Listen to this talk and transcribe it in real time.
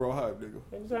Raw hype, nigga.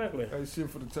 Exactly. Ain't shit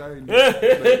for the chain.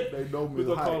 They know me. We're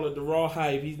going to call it the Raw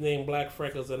Hype. He's named Black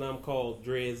Freckles, and I'm called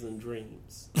Dreads and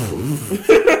Dreams. From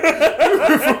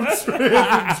Dreads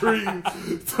and Dreams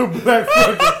to Black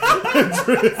Freckles and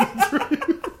Dreads and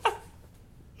Dreams.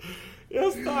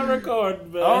 Let's start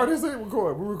recording, man. Oh, this ain't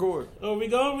record. We record. Oh, we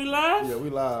going? We live? Yeah, we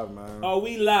live, man. Oh,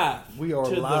 we live. We are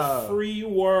to live. The free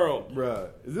world. Bruh,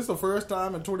 is this the first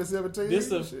time in 2017? This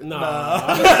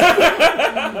nah.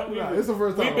 It's the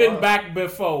first time. We've been back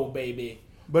before, baby.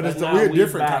 But we're a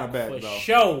different kind of back back, for though.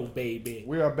 show, baby.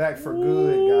 We are back for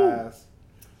good, guys.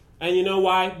 And you know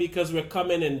why? Because we're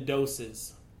coming in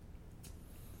doses.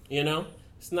 You know?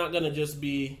 It's not going to just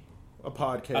be a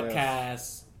podcast. A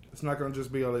cast. It's not going to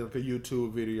just be like a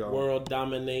YouTube video. World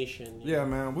domination. Yeah,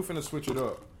 man. We're finna switch it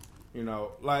up. You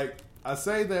know, like, I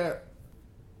say that,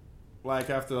 like,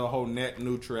 after the whole net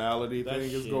neutrality thing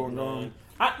is going on.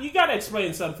 You got to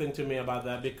explain something to me about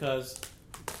that because,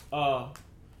 well,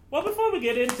 before we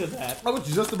get into that. I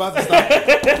was just about to stop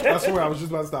it. I swear, I was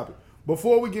just about to stop it.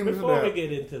 Before we get into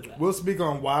that, we'll speak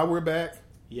on why we're back.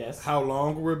 Yes. How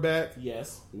long we're back.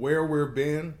 Yes. Where we've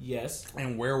been. Yes.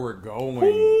 And where we're going.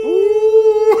 Ooh.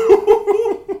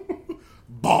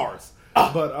 Bars.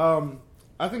 But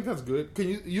I think that's good.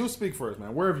 Can you speak first,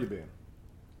 man? Where have you been?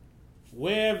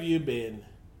 Where have you been?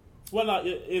 Well,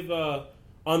 if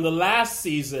on the last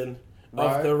season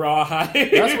of the Raw Hype.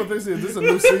 That's what this is. This is a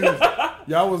new season.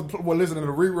 Y'all was listening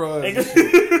to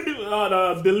reruns.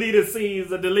 On deleted scenes,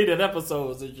 the deleted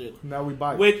episodes and shit. Now we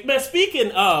bite. But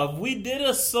speaking of, we did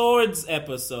a Swords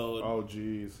episode. Oh,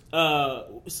 jeez.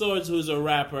 Swords, who's a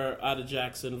rapper out of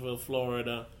Jacksonville,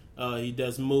 Florida. He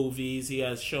does movies. He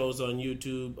has shows on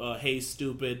YouTube. Hey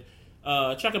Stupid.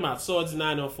 Check him out. Swords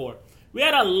 904. We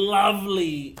had a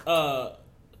lovely.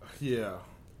 Yeah.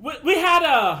 We had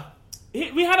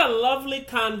a lovely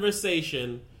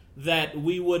conversation that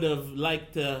we would have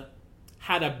liked to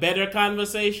had a better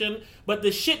conversation, but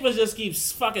the shit was just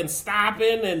keeps fucking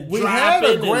stopping and we dropping. We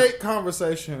had a great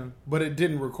conversation, but it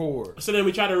didn't record. So then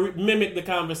we tried to mimic the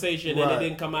conversation, and it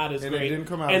didn't come out as great. It didn't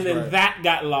come out and then that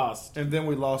got lost. And then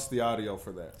we lost the audio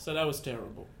for that. So that was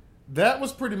terrible. That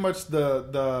was pretty much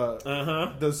the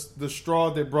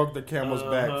straw that broke the camel's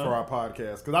back for our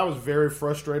podcast, because I was very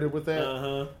frustrated with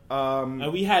that.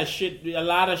 And we had a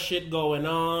lot of shit going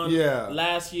on. Yeah,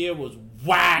 last year was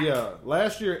whack. Yeah,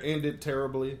 last year ended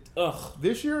terribly. Ugh.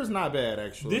 This year is not bad,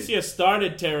 actually. This year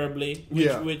started terribly,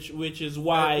 which is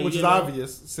why which is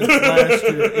obvious since last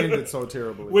year ended so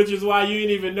terribly. Which is why you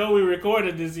didn't even know we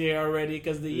recorded this year already,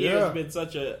 because the year has been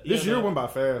such a this year went by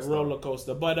fast roller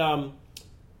coaster. But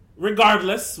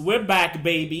regardless, we're back,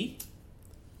 baby.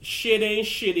 Shit ain't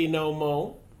shitty no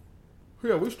more.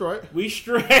 Yeah, we straight. We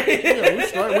straight. Yeah, we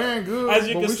straight. We ain't good, As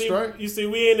you but can we see, straight. You see,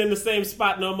 we ain't in the same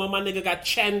spot no more. My nigga got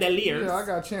chandeliers. Yeah, I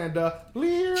got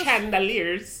chandeliers.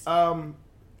 Chandeliers. I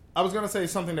was going to say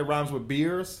something that rhymes with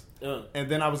beers. And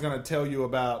then I was going to tell you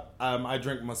about I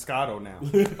drink Moscato now.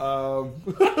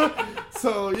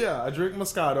 So, yeah, I drink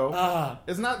Moscato.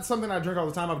 It's not something I drink all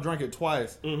the time. I've drank it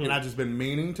twice, and I've just been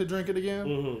meaning to drink it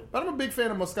again. But I'm a big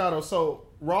fan of Moscato. So,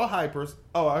 Raw Hypers.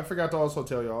 Oh, I forgot to also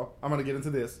tell y'all. I'm going to get into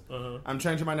this. I'm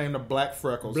changing my name to Black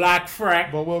Freckles. Black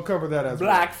Freck. But we'll cover that as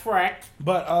Black Freck.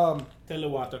 But,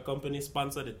 Telewater Company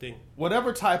sponsor the thing.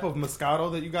 Whatever type of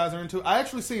Moscato that you guys are into. I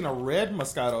actually seen a red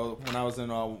Moscato when I was in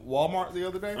Walmart the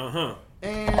other day.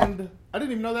 And I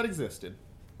didn't even know that existed.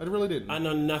 I really didn't. I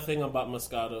know nothing about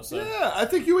Moscato, so. Yeah, I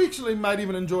think you actually might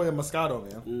even enjoy a Moscato,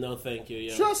 man. No, thank you,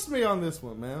 yeah. Trust me on this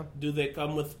one, man. Do they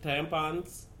come with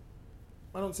tampons?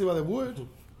 I don't see why they would.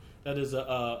 That is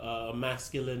a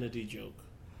masculinity joke.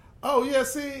 Oh, yeah,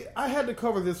 see, I had to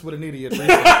cover this with an idiot. It's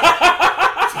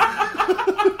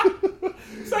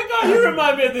like, oh, you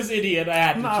remind me of this idiot. I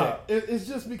had to check. It's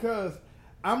just because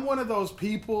I'm one of those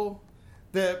people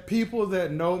that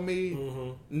know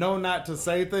me know not to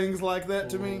say things like that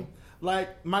to me.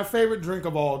 Like, my favorite drink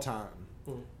of all time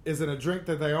is in a drink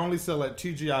that they only sell at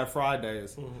TGI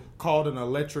Fridays called an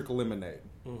electric lemonade.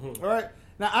 All right?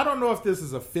 Now, I don't know if this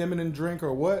is a feminine drink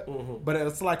or what, but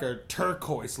it's like a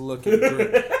turquoise-looking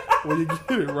drink when you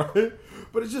get it, right?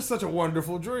 But it's just such a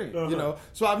wonderful drink, you know?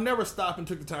 So I've never stopped and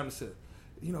took the time to say,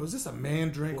 you know, is this a man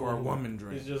drink or a woman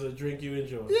drink? It's just a drink you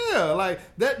enjoy. Yeah, like,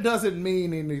 that doesn't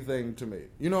mean anything to me.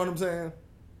 You know what I'm saying?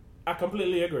 I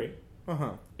completely agree.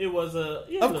 It was a...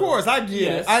 Of course, I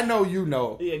get it. I know you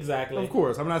know. Exactly. Of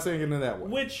course, I'm not saying it in that way.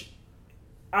 Which,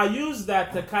 I use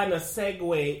that to kind of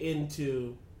segue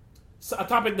into a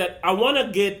topic that I want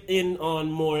to get in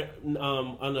on more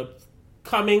on a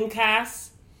coming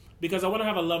cast, because I want to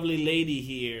have a lovely lady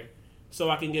here so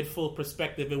I can get full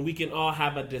perspective and we can all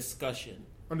have a discussion.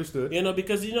 Understood. You know,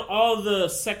 because all the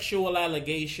sexual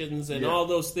allegations and all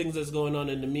those things that's going on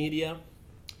in the media,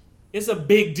 it's a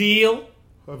big deal.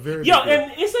 A very big deal.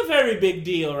 And it's a very big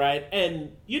deal, right?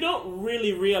 And you don't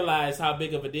really realize how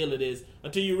big of a deal it is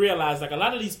until you realize, like, a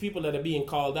lot of these people that are being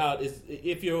called out is,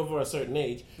 if you're over a certain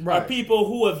age, are people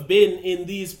who have been in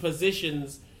these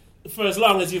positions for as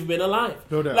long as you've been alive.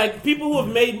 No doubt. Like, people who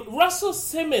have made Russell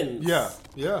Simmons. Yeah.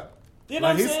 You know like, what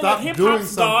I'm he saying? stopped Like, doing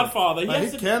hip-hop's something. godfather.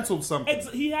 Like, he canceled something.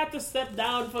 He had to step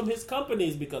down from his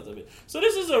companies because of it. So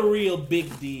this is a real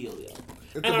big deal, yo.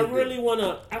 And I really want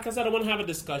to, like I said, I want to have a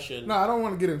discussion. No, I don't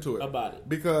want to get into it. About it.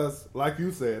 Because, like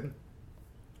you said,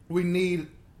 we need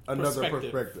another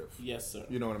perspective. Yes, sir.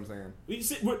 You know what I'm saying? We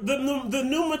see, the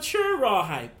new mature Raw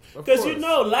hype. Because,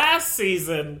 last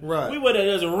season, we would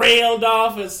have just railed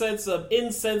off and said some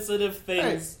insensitive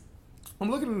things. Hey,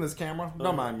 I'm looking in this camera.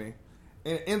 Don't mind me.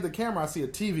 And in the camera, I see a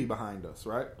TV behind us,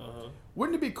 right?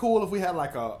 Wouldn't it be cool if we had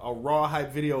like a Raw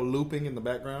hype video looping in the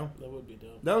background? That would be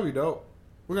dope. That would be dope.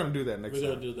 We're going to do that next time. We're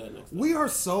going to do that next time. We are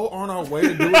so on our way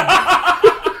to doing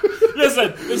it.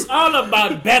 Listen, it's all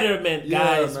about betterment,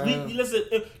 guys. Yeah, listen,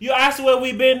 you ask where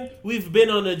we've been? We've been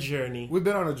on a journey. We've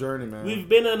been on a journey, man. We've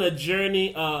been on a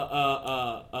journey,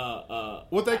 what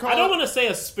they call it? I don't want to say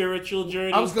a spiritual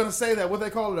journey. I was going to say that. What they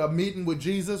call it? A meeting with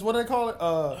Jesus? What do they call it?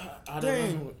 I don't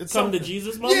know. It's Come something. to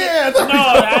Jesus moment? Yeah. No,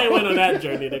 I ain't went on that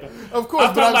journey. Of course,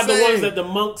 I'm talking about the ones that the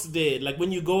monks did. Like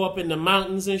when you go up in the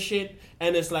mountains and shit,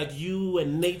 and it's like you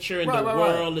and nature and the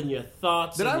world and your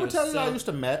thoughts. Did I ever yourself. tell you I used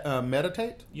to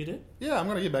meditate? You did? Yeah, I'm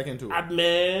going to get back into it.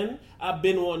 Man, I've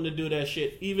been wanting to do that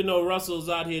shit. Even though Russell's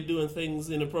out here doing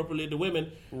things inappropriately to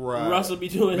women, Russell be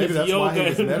doing his yoga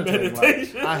and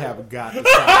meditation. Like, I have got to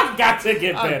stop. I've got to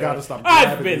get better. I've got to stop.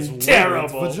 I've been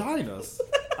terrible. Vaginas.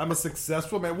 I'm a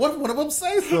successful man. What if one of them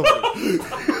say something?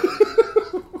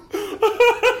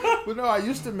 But no, I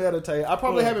used to meditate. I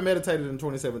probably haven't meditated in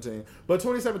 2017. But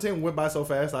 2017 went by so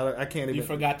fast, I can't even... You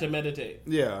forgot to meditate.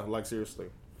 Yeah, like seriously.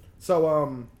 So,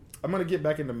 I'm going to get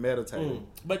back into meditating.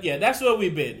 But yeah, that's where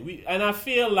we've been. And I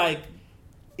feel like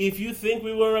if you think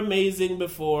we were amazing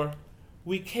before,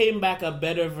 we came back a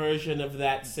better version of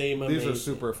that same amazing. These are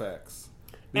super facts.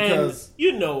 Because and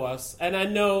you know us, and I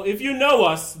know if you know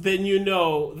us, then you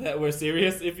know that we're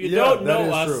serious. If you don't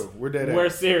know us, true. We're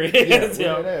serious.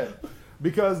 Yeah, we're dead.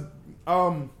 Because,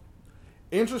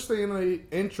 interestingly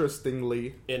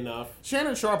enough,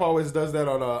 Shannon Sharp always does that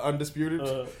on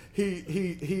Undisputed.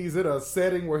 He's in a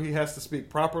setting where he has to speak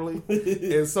properly,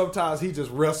 and sometimes he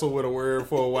just wrestle with a word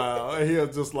for a while, and he'll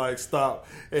just like stop,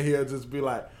 and he'll just be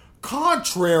like,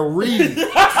 contrary.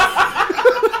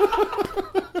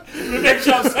 Make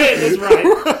sure I'm saying this right.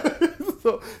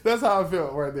 So that's how I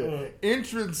felt right there.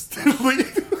 Interestingly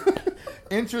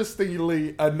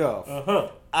enough,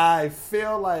 I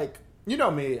feel like, you know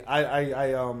me,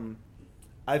 I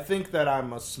think that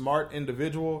I'm a smart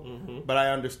individual, but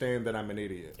I understand that I'm an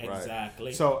idiot. Right?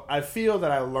 Exactly. So I feel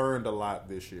that I learned a lot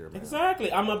this year, man.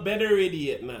 Exactly. I'm a better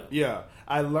idiot now. Yeah.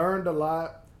 I learned a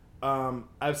lot.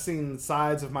 I've seen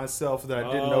sides of myself that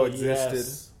I didn't know existed.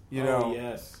 Yes. You know?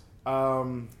 Yes.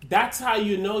 That's how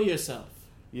you know yourself.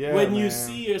 Yeah, when you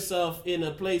see yourself in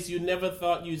a place you never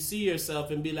thought you'd see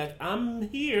yourself and be like, I'm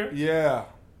here. Yeah.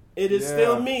 It is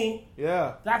still me.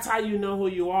 Yeah. That's how you know who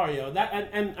you are, yo. That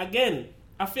and again,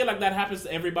 I feel like that happens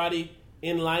to everybody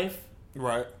in life.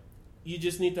 Right. You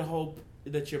just need to hope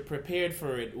that you're prepared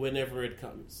for it whenever it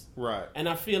comes. Right. And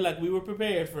I feel like we were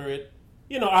prepared for it.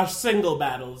 You know, our single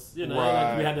battles. You know,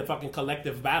 like we had the fucking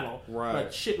collective battle. Right.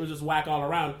 But shit was just whack all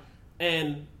around.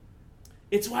 And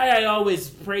it's why I always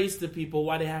praise to people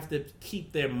why they have to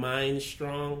keep their mind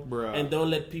strong and don't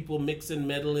let people mix and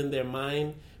meddle in their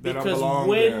mind. Because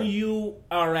when you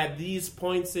are at these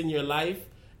points in your life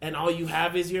and all you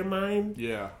have is your mind,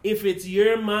 if it's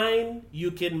your mind,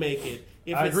 you can make it.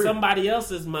 If it's somebody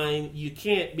else's mind, you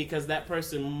can't because that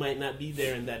person might not be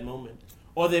there in that moment.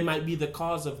 Or they might be the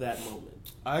cause of that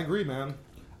moment. I agree, man.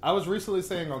 I was recently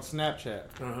saying on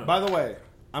Snapchat, by the way,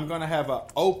 I'm going to have an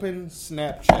open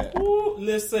Snapchat. Ooh,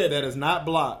 listen. That is not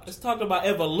blocked. Let's talk about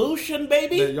evolution,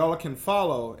 baby. That y'all can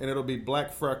follow, and it'll be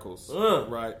Black Freckles.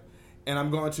 Right? And I'm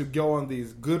going to go on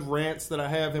these good rants that I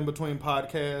have in between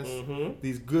podcasts.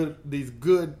 These good,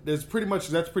 that's pretty much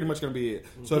going to be it.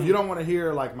 So if you don't want to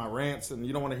hear like my rants and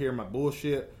you don't want to hear my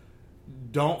bullshit,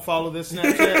 don't follow this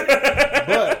Snapchat.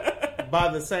 But by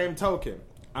the same token,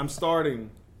 I'm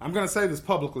going to say this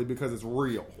publicly because it's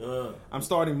real. I'm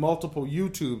starting multiple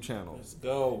YouTube channels. Let's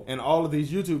go. And all of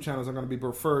these YouTube channels are going to be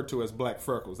referred to as Black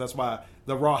Freckles. That's why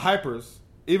the Raw Hypers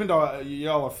Even though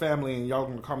y'all are family and y'all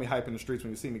gonna call me hype in the streets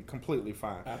when you see me, completely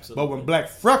fine. Absolutely. But when black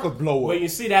freckles blow up, when you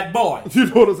see that boy, you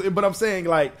know what I'm saying. But I'm saying,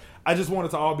 like, I just want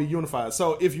it to all be unified.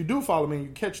 So if you do follow me, and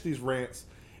you catch these rants.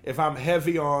 If I'm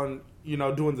heavy on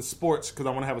doing the sports because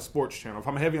I want to have a sports channel. If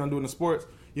I'm heavy on doing the sports,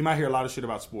 you might hear a lot of shit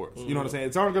about sports. You know what I'm saying?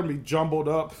 It's all going to be jumbled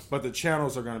up, but the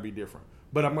channels are going to be different.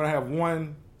 But I'm going to have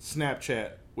one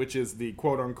Snapchat, which is the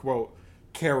quote-unquote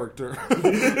character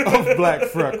of Black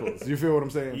Freckles. You feel what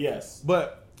I'm saying? Yes.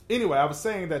 But anyway, I was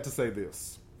saying that to say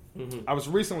this. I was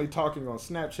recently talking on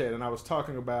Snapchat, and I was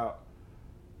talking about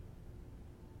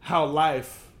how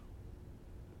life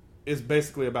is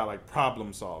basically about, like,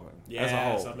 problem solving as a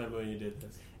whole. Yes, I remember when you did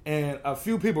this. And a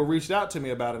few people reached out to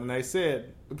me about it, and they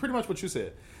said pretty much what you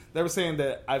said. They were saying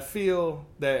that I feel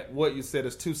that what you said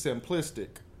is too simplistic,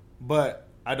 but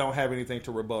I don't have anything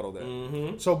to rebuttal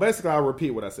that. So basically, I'll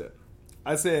repeat what I said.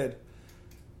 I said,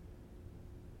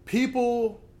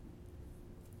 people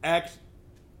act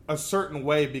a certain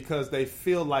way because they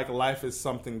feel like life is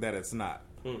something that it's not.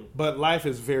 But life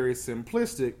is very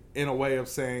simplistic in a way of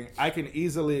saying, I can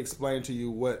easily explain to you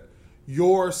what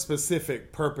your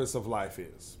specific purpose of life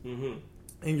is. And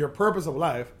your purpose of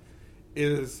life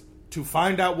is to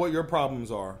find out what your problems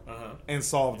are and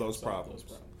solve those problems.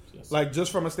 Yes. Like,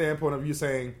 just from a standpoint of you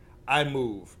saying, I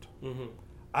moved.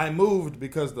 I moved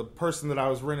because the person that I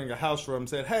was renting a house from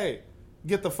said, hey,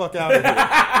 get the fuck out of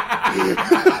here.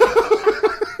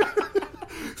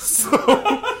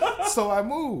 So I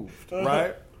moved,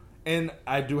 right? And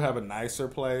I do have a nicer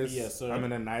place. Yes, sir. I'm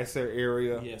in a nicer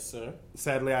area. Yes, sir.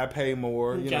 Sadly, I pay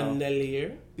more.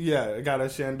 Chandelier. Yeah, I got a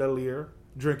chandelier.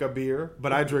 Drink a beer,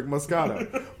 but I drink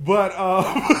Moscato.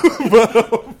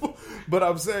 But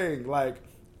I'm saying, like,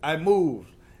 I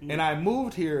moved. And I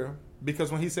moved here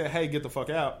because when he said, hey, get the fuck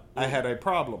out, I had a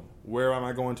problem. Where am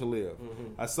I going to live?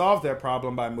 I solved that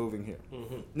problem by moving here.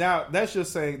 Now, that's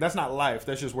just saying, that's not life.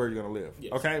 That's just where you're going to live.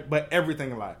 Yes. Okay? But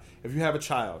everything in life. If you have a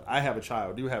child, I have a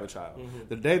child, you have a child.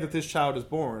 The day that this child is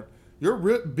born, your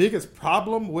biggest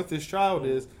problem with this child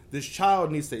is this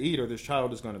child needs to eat or this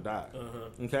child is going to die.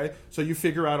 Okay? So you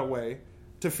figure out a way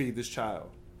to feed this child.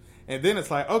 And then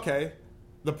it's like, okay,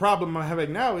 the problem I'm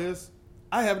having now is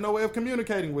I have no way of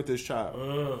communicating with this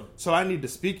child. So I need to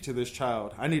speak to this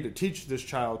child. I need to teach this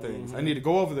child things. I need to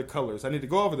go over the colors. I need to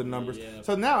go over the numbers.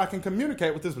 So now I can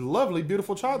communicate with this lovely,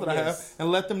 beautiful child that I have and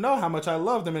let them know how much I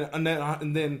love them.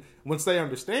 And then once they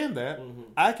understand that,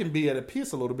 I can be at a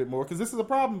peace a little bit more because this is a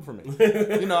problem for me.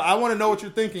 I want to know what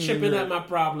you're thinking. Chipping at my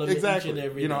problem exactly. each and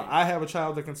every day. I have a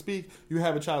child that can speak. You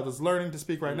have a child that's learning to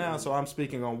speak right now. So I'm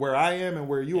speaking on where I am and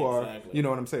where you are. You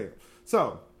know what I'm saying?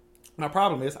 So my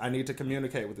problem is I need to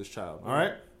communicate with this child. All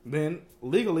right. Then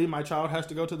legally, my child has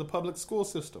to go to the public school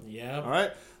system. Yeah. All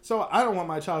right. So I don't want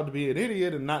my child to be an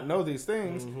idiot and not know these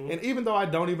things. And even though I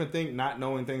don't even think not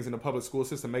knowing things in the public school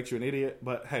system makes you an idiot,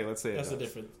 but hey, let's say that's a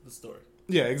different story.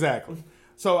 Yeah, exactly.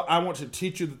 So I want to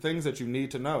teach you the things that you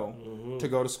need to know to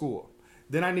go to school.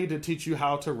 Then I need to teach you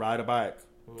how to ride a bike.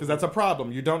 Because that's a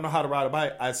problem. You don't know how to ride a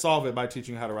bike. I solve it by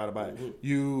teaching you how to ride a bike.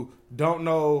 You don't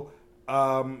know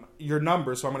your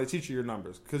numbers, so I'm going to teach you your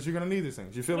numbers because you're going to need these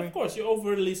things. You feel me? Of course, you're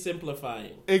overly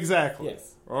simplifying. Exactly.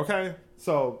 Yes. Okay.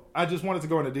 So I just wanted to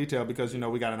go into detail because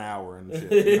we got an hour and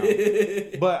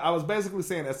shit. But I was basically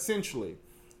saying, essentially,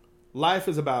 life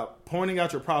is about pointing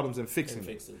out your problems and fixing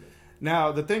them.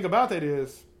 Now, the thing about that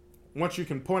is, once you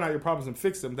can point out your problems and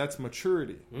fix them, that's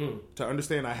maturity. To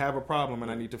understand I have a problem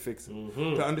and I need to fix it.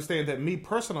 To understand that me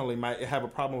personally might have a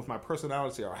problem with my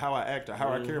personality or how I act or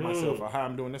how I carry myself or how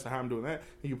I'm doing this or how I'm doing that.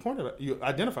 And you point it out, you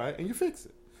identify it, and you fix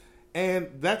it. And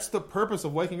that's the purpose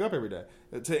of waking up every day.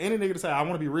 To any nigga to say, I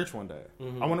want to be rich one day.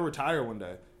 I want to retire one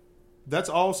day. That's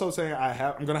also saying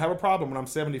I'm going to have a problem when I'm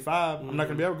 75. I'm not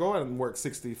going to be able to go out and work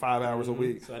 65 hours a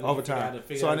week overtime.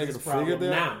 So I need to figure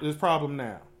this problem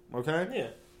now. Okay? Yeah.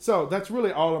 So that's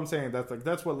really all I'm saying.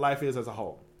 That's what life is as a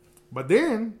whole. But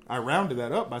then I rounded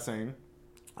that up by saying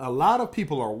a lot of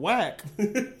people are whack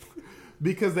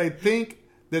because they think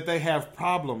that they have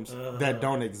problems that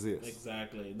don't exist.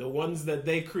 Exactly. The ones that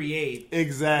they create.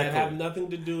 Exactly. That have nothing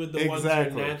to do with the ones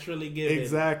you're naturally given.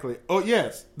 Exactly. Oh,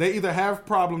 yes. They either have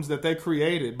problems that they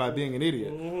created by being an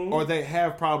idiot or they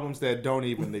have problems that don't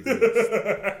even exist.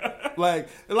 like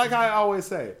I always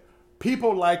say,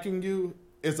 people liking you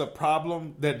is a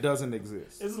problem that doesn't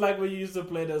exist. It's like when you used to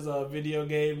play those video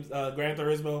games, Gran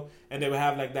Turismo, and they would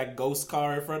have like that ghost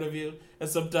car in front of you, and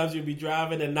sometimes you'd be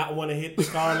driving and not want to hit the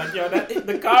car, like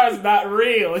the car is not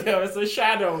real, it's a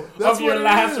shadow of your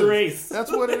last race.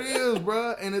 That's what it is,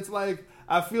 bro. And it's like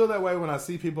I feel that way when I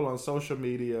see people on social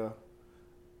media,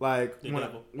 like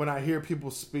when I hear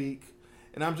people speak,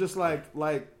 and I'm just like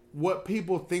what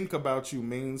people think about you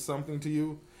means something to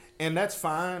you, and that's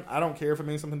fine. I don't care if it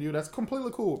means something to you. That's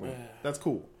completely cool with me. That's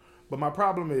cool. But my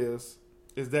problem is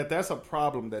that that's a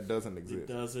problem that doesn't exist.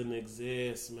 It doesn't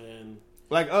exist, man.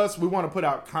 Like us, we want to put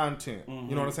out content. Mm-hmm.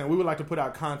 You know what I'm saying? We would like to put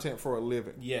out content for a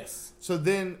living. Yes. So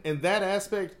then, in that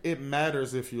aspect, it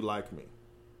matters if you like me.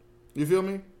 You feel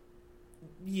me?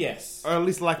 Yes. Or at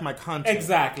least like my content.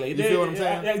 Exactly. You feel what I'm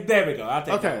saying? There we go. I'll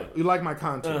take that one. You like my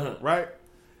content, right?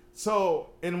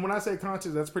 So, and when I say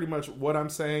content, that's pretty much what I'm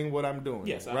saying, what I'm doing.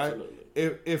 Yes, right? absolutely.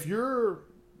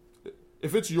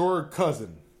 If it's your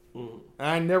cousin, mm-hmm. and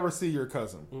I never see your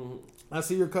cousin. Mm-hmm. I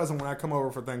see your cousin when I come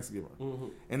over for Thanksgiving. Mm-hmm.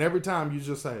 And every time you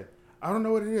just say, I don't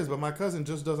know what it is, but my cousin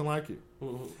just doesn't like you.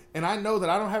 Mm-hmm. And I know that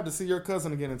I don't have to see your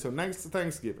cousin again until next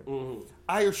Thanksgiving. Mm-hmm.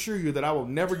 I assure you that I will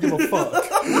never give a fuck.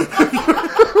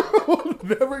 I will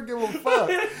never give a fuck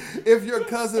if your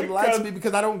cousin likes me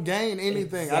because I don't gain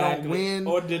anything. Exactly. I don't win.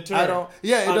 Or deter. I don't.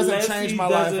 Yeah, it doesn't change my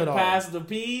life at all. Pass the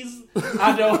peas,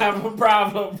 I don't have a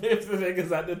problem if the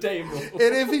nigga's at the table. And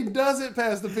if he doesn't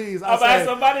pass the peas, I'll buy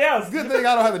somebody else. Good thing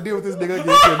I don't have to deal with this nigga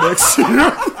again till next year.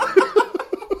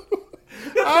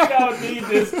 I don't need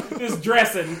this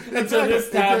dressing until this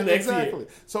time next year.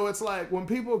 So it's like when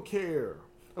people care,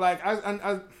 like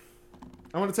I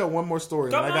want to tell one more story.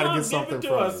 Come and I got on, to get something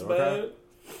give it from to us, you. Man. Okay?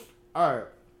 All right.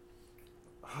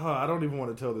 I don't even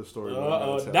want to tell this story.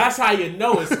 That's how you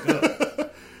know it's good.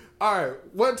 All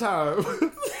right. One time.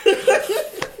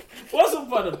 Once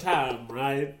upon a time,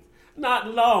 right? Not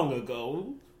long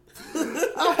ago.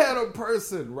 I had a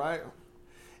person, right?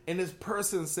 And this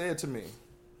person said to me,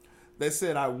 they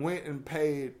said, I went and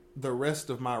paid the rest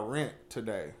of my rent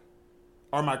today.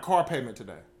 Or my car payment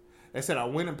today. They said, I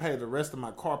went and paid the rest of my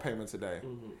car payment today.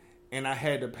 Mm-hmm. And I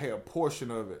had to pay a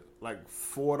portion of it. Like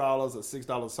 $4 or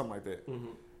 $6, something like that. Mm-hmm.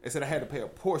 They said I had to pay a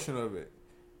portion of it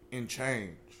in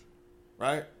change.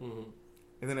 Right? Mm-hmm.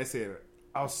 And then they said,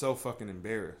 I was so fucking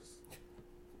embarrassed.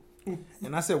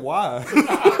 And I said, why?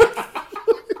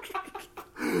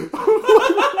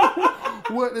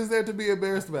 What is there to be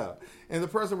embarrassed about? And the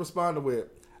person responded with,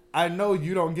 I know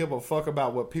you don't give a fuck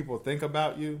about what people think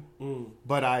about you,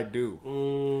 but I do.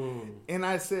 And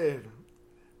I said,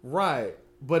 right,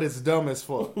 but it's dumb as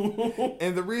fuck.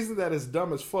 And the reason that it's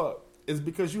dumb as fuck is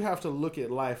because you have to look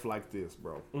at life like this,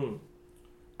 bro.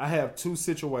 I have two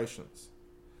situations.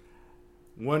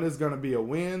 One is going to be a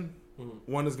win.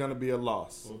 One is going to be a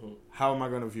loss. How am I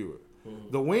going to view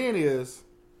it? The win is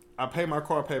I pay my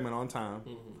car payment on time.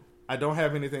 I don't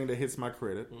have anything that hits my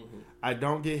credit. I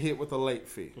don't get hit with a late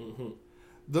fee.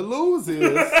 The lose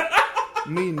is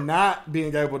me not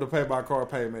being able to pay my car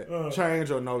payment,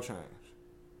 change or no change.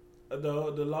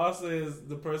 The loss is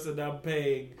the person I'm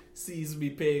paying sees me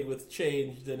paying with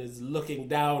change and is looking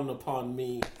down upon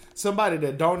me. Somebody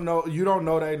that you don't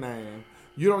know their name.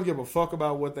 You don't give a fuck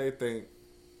about what they think.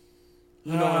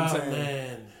 You know what I'm saying?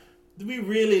 Man. Do we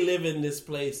really live in this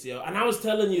place, yo? And I was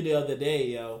telling you the other day,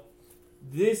 yo.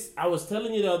 I was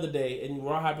telling you the other day, and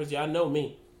Raw Hypers, y'all know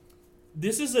me.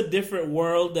 This is a different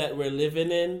world that we're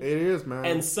living in. It is, man.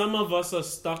 And some of us are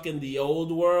stuck in the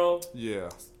old world. Yeah.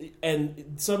 And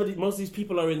most of these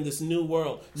people are in this new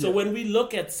world. So when we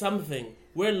look at something,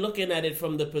 we're looking at it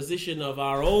from the position of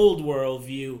our old world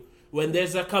view when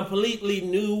there's a completely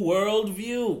new world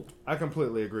view. I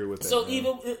completely agree with that. So man.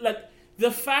 even like the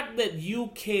fact that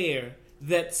you care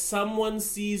that someone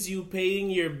sees you paying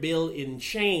your bill in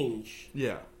change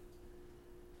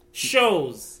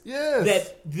shows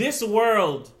that this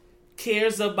world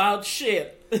cares about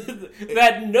shit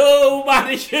that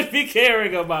nobody should be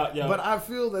caring about, yo. But I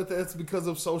feel that that's because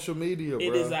of social media, bro.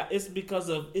 It is. It's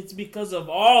because of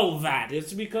all that.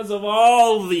 It's because of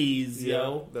all these,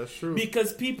 yo. That's true.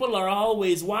 Because people are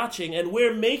always watching, and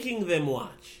we're making them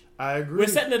watch. I agree. We're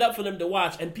setting it up for them to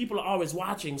watch, and people are always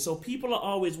watching. So people are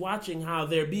always watching how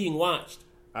they're being watched.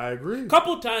 I agree. A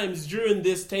couple times during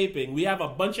this taping, we have a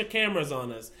bunch of cameras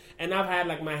on us, and I've had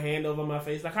like my hand over my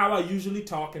face, like how I usually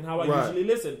talk and how I usually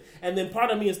listen. And then part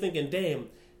of me is thinking, damn,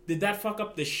 did that fuck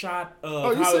up the shot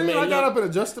of how it made I got up and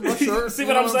adjusted my shirt. See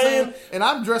what I'm saying? And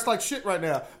I'm dressed like shit right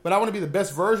now, but I want to be the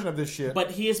best version of this shit.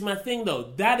 But here's my thing,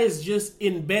 though. That is just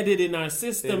embedded in our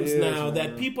systems now, man.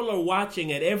 That people are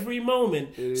watching at every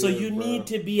moment. So you need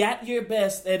to be at your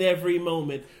best at every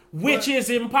moment, which is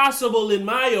impossible in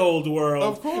my old world,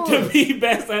 of course, to be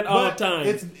best at all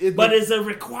times. But it's a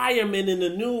requirement in the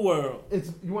new world.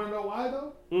 You want to know why,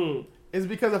 though? It's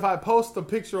because if I post a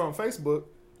picture on Facebook,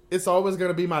 it's always going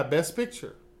to be my best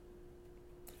picture.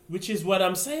 Which is what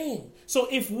I'm saying. So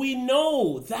if we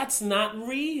know that's not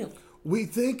real. We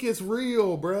think it's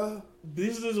real, bruh.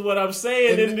 This is what I'm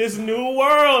saying in this new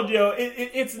world, yo.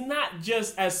 It's not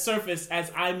just as surface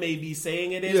as I may be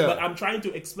saying it is, but I'm trying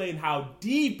to explain how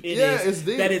deep it is. It's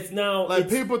deep. That it's now... Like,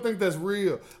 people think that's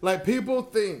real. Like, people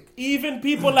think... Even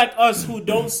people like us who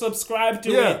don't subscribe to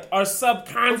it are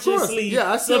subconsciously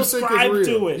subscribe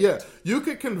to it. Yeah, you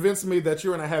could convince me that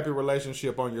you're in a happy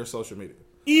relationship on your social media.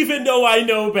 Even though I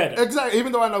know better. Exactly,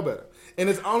 even though I know better. And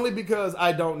it's only because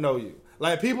I don't know you.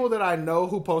 Like, people that I know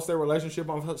who post their relationship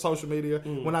on social media,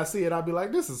 when I see it, I'll be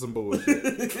like, this is some bullshit.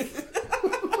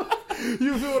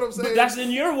 You feel what I'm saying? But that's in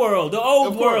your world, the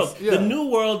old world. Yeah. The new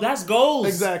world, that's goals.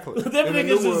 Exactly. Them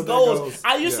niggas is goals.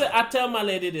 I tell my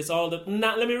lady this all the...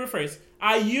 Let me rephrase.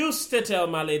 I used to tell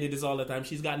my lady this all the time.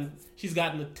 She's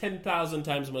gotten 10,000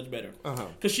 times much better.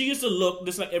 Because she used to look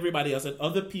just like everybody else at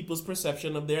other people's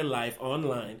perception of their life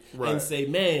online and say,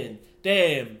 man,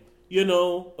 damn, you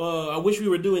know, I wish we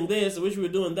were doing this. I wish we were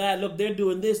doing that. Look, they're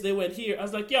doing this. They went here. I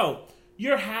was like, yo,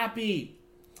 you're happy.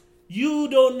 You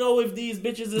don't know if these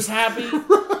bitches is happy,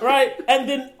 right? And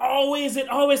then it always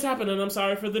happens, and I'm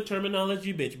sorry for the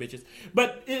terminology, bitches,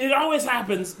 but it always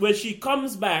happens when she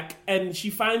comes back and she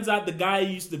finds out the guy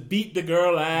used to beat the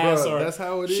girl ass, or that's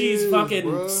how she's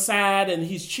fucking sad and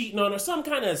he's cheating on her, some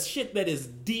kind of shit that is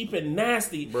deep and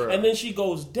nasty, and then she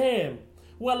goes, damn.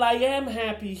 Well, I am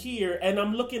happy here, and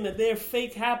I'm looking at their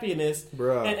fake happiness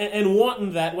and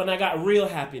wanting that when I got real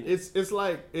happiness. It's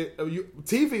like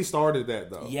TV started that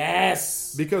though.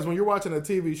 Yes, because when you're watching a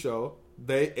TV show,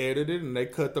 they edited and they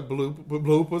cut the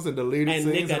bloopers and deleted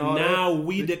scenes and all now that.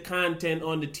 We the content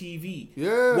on the TV.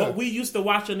 Yeah, what we used to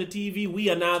watch on the TV,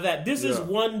 we are now that. This is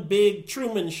one big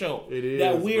Truman Show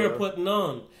that we are putting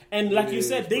on. And like you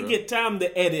said, they get time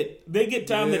to edit. They get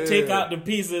time to take out the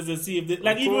pieces and see if...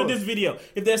 even with this video,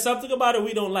 if there's something about it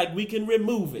we don't like, we can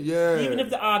remove it. Yeah. Even if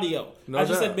the audio... I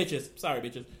just said bitches. Sorry,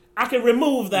 bitches. I can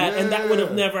remove that, and that would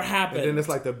have never happened. And then it's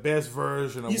like the best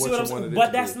version of what you wanted it to be.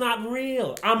 But that's not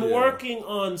real. I'm working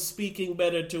on speaking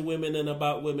better to women and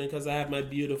about women because I have my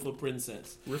beautiful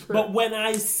princess. Respect. But when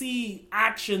I see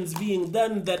actions being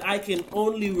done that I can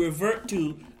only revert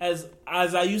to as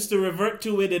I used to revert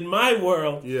to it in my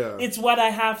world, it's what I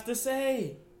have to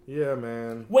say. Yeah,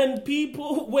 man. When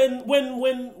people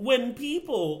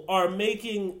are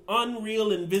making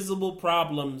unreal, invisible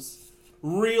problems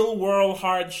real world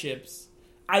hardships,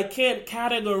 I can't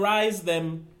categorize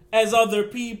them as other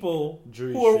people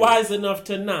who are wise enough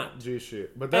to not.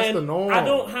 G-shit. But that's the norm. I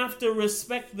don't have to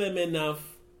respect them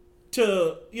enough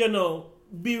to,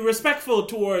 be respectful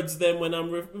towards them when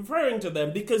I'm referring to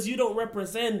them because you don't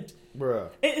represent. Bruh.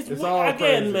 It's all again,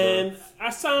 crazy, man. bro. I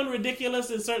sound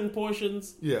ridiculous in certain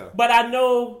portions. Yeah. But I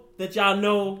know that y'all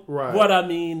know what I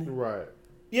mean. Right.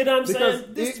 You know what I'm because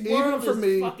saying? This world even for is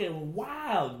me, fucking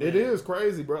wild, man. It is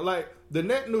crazy, bro. Like, the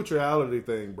net neutrality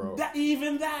thing, bro.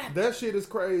 That shit is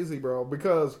crazy, bro,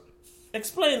 because...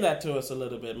 Explain that to us a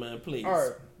little bit, man, please. All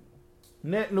right.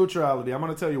 Net neutrality, I'm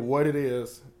going to tell you what it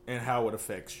is and how it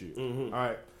affects you. Mm-hmm. All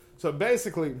right. So,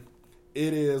 basically,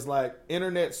 it is like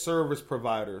internet service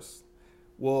providers,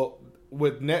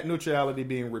 with net neutrality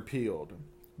being repealed,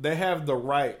 they have the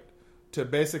right to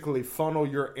basically funnel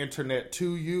your internet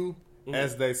to you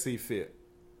as they see fit.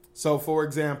 So, for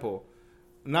example,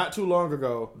 not too long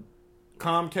ago,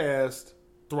 Comcast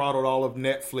throttled all of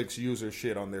Netflix user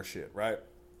shit on their shit, right?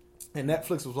 And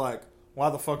Netflix was like, why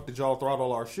the fuck did y'all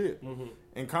throttle our shit? Mm-hmm.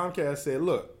 And Comcast said,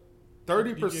 look, 30%...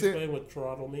 Did you explain what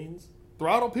throttle means?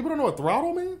 Throttle? People don't know what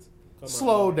throttle means?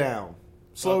 Slow down.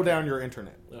 Slow down your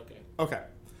internet. Okay.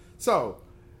 So,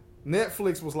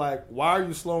 Netflix was like, why are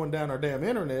you slowing down our damn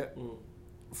internet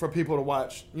for people to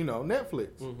watch,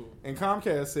 Netflix? Mm-hmm. And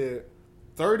Comcast said,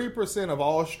 30% of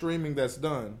all streaming that's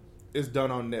done is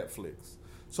done on Netflix.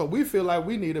 So we feel like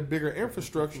we need a bigger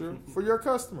infrastructure for your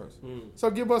customers. So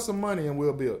give us some money and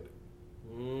we'll build it.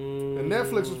 And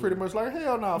Netflix was pretty much like,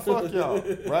 hell no, fuck y'all,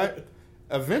 right?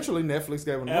 Eventually, Netflix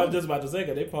gave them money. I was just about to say,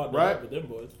 because they partnered up with them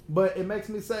boys. But it makes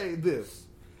me say this.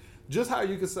 Just how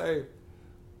you could say,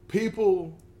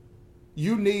 people,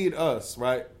 you need us,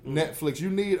 right? Netflix, you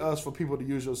need us for people to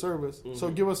use your service. So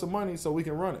give us some money so we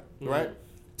can run it, right?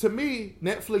 To me,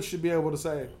 Netflix should be able to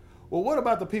say, well, what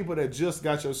about the people that just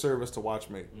got your service to watch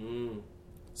me?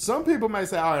 Some people may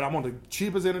say, all right, I'm on the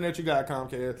cheapest internet you got,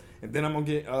 Comcast, and then I'm going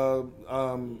to get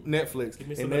Netflix. Give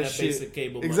me some of that basic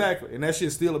cable money. Exactly. And that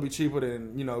shit still will be cheaper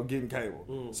than, getting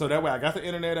cable. So that way I got the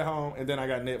internet at home, and then I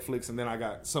got Netflix, and then I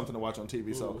got something to watch on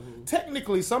TV. So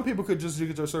technically, some people could just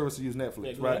get your service to use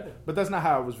Netflix, right? But that's not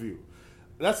how it was viewed.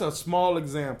 That's a small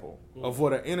example of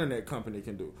what an internet company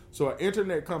can do. So an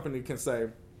internet company can say,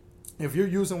 if you're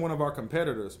using one of our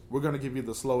competitors, we're going to give you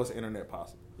the slowest internet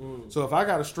possible. So if I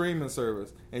got a streaming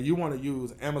service and you want to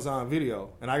use Amazon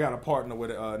Video and I got a partner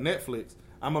with Netflix,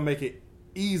 I'm going to make it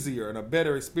easier and a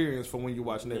better experience for when you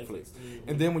watch Netflix.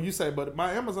 And then when you say, but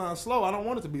my Amazon's slow, I don't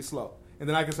want it to be slow. And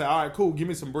then I can say, all right, cool, give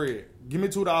me some bread. Give me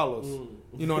 $2.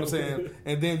 You know what I'm saying?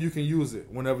 And then you can use it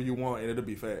whenever you want and it'll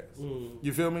be fast.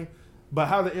 You feel me? But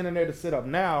how the internet is set up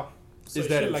now, so is it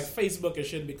that should, like Facebook, it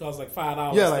should be cost like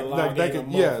 $5 yeah, to log they in can,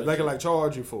 a yeah, month they can like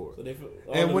charge you for it.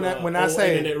 So and when I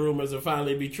say internet rumors will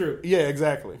finally be true. Yeah,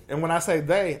 exactly. And when I say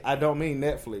they, I don't mean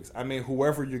Netflix. I mean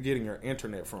whoever you're getting your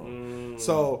internet from.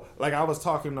 So like I was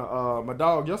talking to my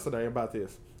dog yesterday about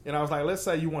this. And I was like, let's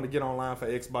say you want to get online for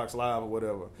Xbox Live or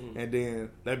whatever. And then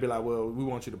they'd be like, well, we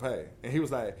want you to pay. And he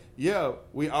was like, yeah,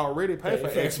 we already pay for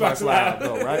Xbox Live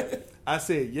though, right? I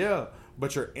said, yeah.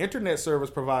 But your internet service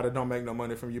provider don't make no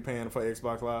money from you paying for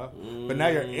Xbox Live. But now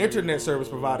your internet service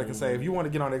provider can say, if you want to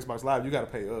get on Xbox Live, you got to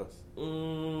pay us.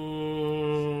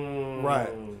 Right.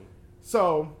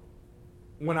 So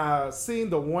when I seen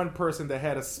the one person that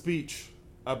had a speech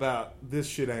about this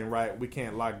shit ain't right, we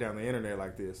can't lock down the internet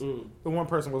like this. The one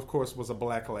person, of course, was a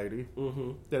black lady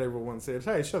that everyone said,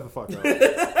 hey, shut the fuck up.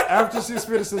 After she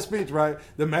finished the speech, right,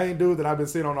 the main dude that I've been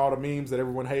seeing on all the memes that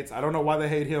everyone hates, I don't know why they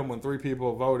hate him when 3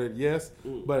 people voted yes,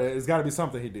 but it's got to be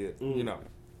something he did, you know.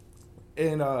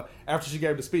 And after she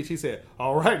gave the speech, he said,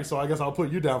 all right, so I guess I'll put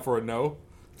you down for a no.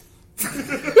 She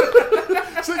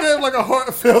gave like a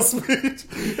heartfelt speech.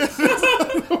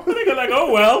 Nigga like,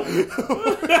 oh well.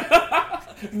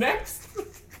 Next.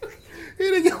 He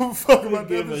didn't give a fuck about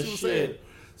that. Give a shit.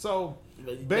 So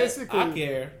basically, I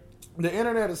care. The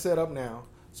internet is set up now.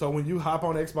 So when you hop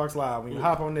on Xbox Live, when you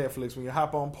hop on Netflix, when you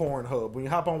hop on Pornhub, when you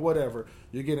hop on whatever,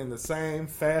 you're getting the same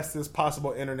fastest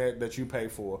possible internet that you pay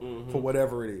for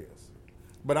whatever it is.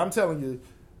 But I'm telling you,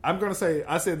 I'm gonna say,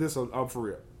 I said this for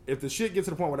real. If the shit gets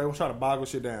to the point where they will try to boggle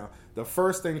shit down, the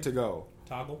first thing to go.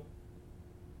 Toggle.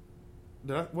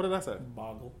 What did I say?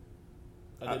 Boggle.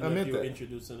 I didn't know if you were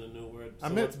introducing a new word.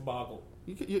 So what's boggle?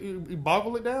 You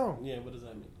boggle it down. Yeah, what does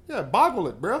that mean? Yeah, boggle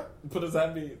it, bro. What does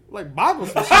that mean? Like boggle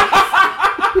some shit.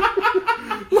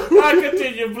 Alright,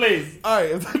 continue, please.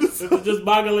 Alright, if just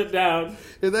boggle it down.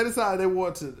 If they decide they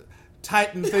want to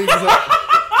tighten things up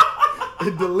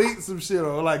and delete some shit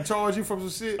or like charge you from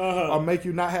some shit or make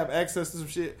you not have access to some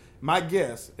shit, my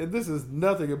guess, and this is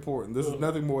nothing important, this is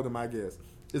nothing more than my guess,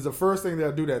 is the first thing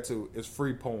they'll do that to is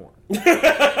free porn.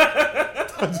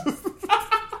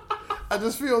 I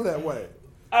just feel that way.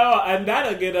 Oh, and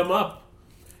that'll get them up.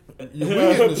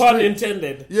 Pun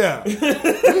intended. Yeah. We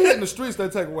hit in the streets, they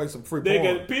take away some free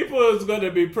porn. People is going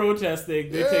to be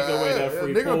protesting, they take away that free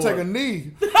porn. They're going to take a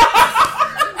knee.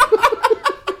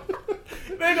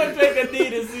 They're going to take a knee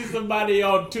to see somebody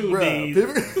on 2 knees.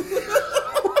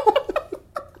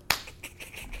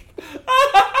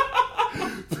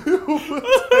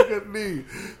 Take a knee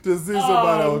to see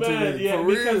somebody on TV. Yeah,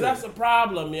 because that's a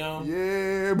problem, yo.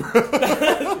 Yeah, bro.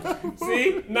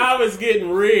 See, now it's getting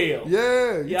real.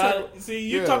 Yeah.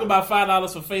 You talk about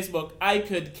 $5 for Facebook. I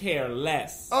could care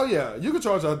less. Oh yeah, you could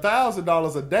charge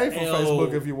 $1,000 a day for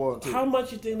Facebook if you want to. How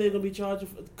much you think they're gonna be charging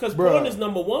for? Because porn is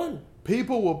number one.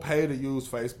 People will pay to use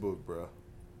Facebook, bro.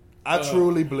 I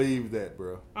truly believe that,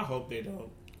 bro. I hope they don't.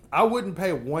 I wouldn't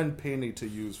pay 1 penny to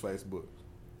use Facebook.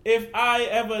 If I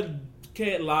ever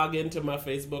can't log into my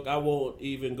Facebook, I won't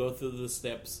even go through the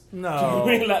steps. No.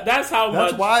 That's how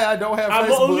much. That's why I don't have Facebook.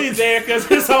 I'm only there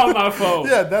because it's on my phone.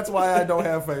 Yeah, that's why I don't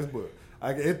have Facebook.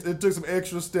 It took some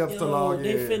extra steps to log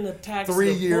they in. finna tax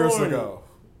 3 years ago.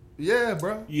 Yeah,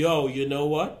 bro. Yo, you know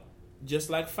what?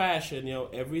 Just like fashion,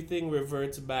 everything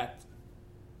reverts back.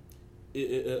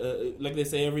 Like they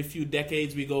say, every few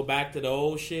decades we go back to the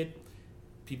old shit.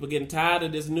 People getting tired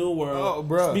of this new world. Oh,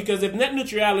 bro. Because if net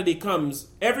neutrality comes,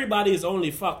 everybody is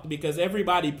only fucked because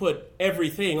everybody put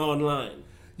everything online.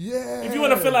 Yeah. If you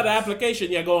want to fill out an application,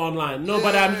 go online. No,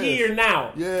 but I'm here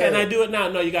now. Yeah. Can I do it now?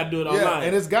 No, you got to do it online.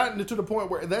 And it's gotten to the point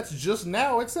where that's just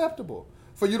now acceptable.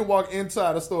 For you to walk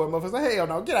inside a store and motherfuckers say, hell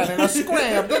no, get out there and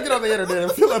scram. Go get on the internet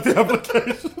and fill out the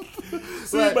application.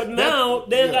 See, but now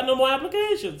they ain't got no more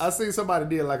applications. I seen somebody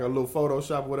did like a little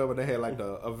Photoshop or whatever. They had like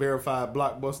a verified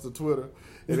Blockbuster Twitter.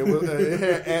 And it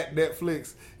had at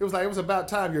Netflix. It was like, it was about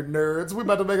time, you nerds. We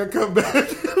about to make a comeback.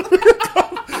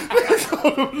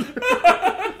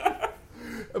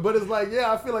 But it's like,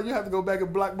 I feel like you have to go back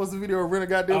and Blockbuster Video and rent a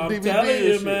goddamn DVD. I'm telling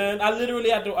you, man. I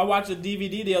literally I watched a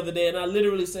DVD the other day, and I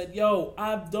literally said, yo,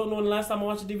 I don't know when the last time I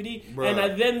watched a DVD. Bruh. And I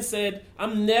then said,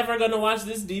 I'm never going to watch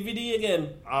this DVD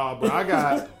again. Oh, bro,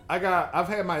 I've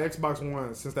had my Xbox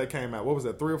One since they came out. What was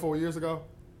that, 3 or 4 years ago?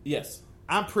 Yes.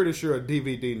 I'm pretty sure a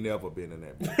DVD never been in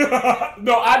that movie.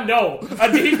 No, I know. A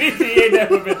DVD ain't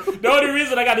never been. The only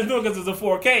reason I got this new because it's a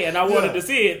 4K and I wanted to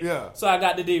see it. Yeah. So I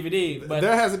got the DVD. But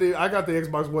there hasn't even, I got the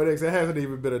Xbox One X. It hasn't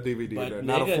even been a DVD but there. nigga,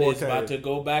 Not a 4K. it's about to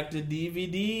go back to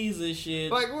DVDs and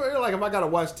shit. Like if I gotta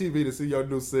watch TV to see your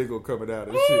new single coming out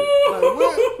and shit. Like,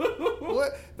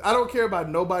 what? I don't care about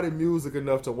nobody music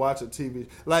enough to watch a TV.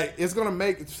 Like, it's gonna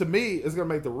make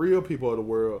the real people of the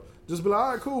world just be like,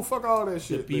 all right, cool, fuck all that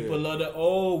shit. The people of the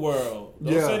old world.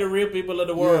 Don't say the real people of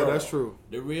the world. Yeah, that's true.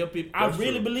 The real people. I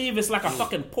really believe it's like a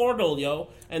fucking portal, yo.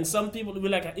 And some people will be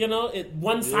like,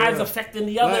 one side's affecting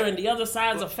the other, and the other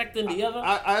side's affecting the other.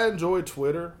 I enjoy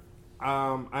Twitter.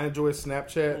 I enjoy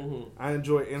Snapchat. Mm-hmm. I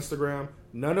enjoy Instagram.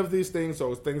 None of these things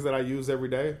are things that I use every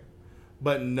day.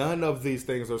 But none of these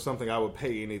things are something I would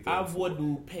pay anything I for.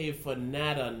 wouldn't pay for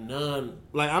nada, none.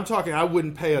 Like, I'm talking, I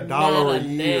wouldn't pay $1 a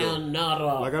year.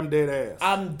 Nada. Like, I'm dead ass.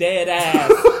 I'm dead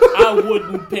ass. I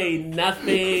wouldn't pay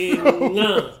nothing.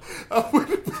 I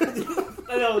wouldn't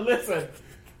pay No, listen.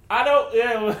 I don't.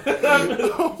 Yeah,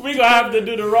 we gonna have to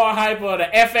do the raw hype or the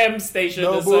FM station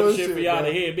or some shit for y'all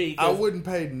to hear me. I wouldn't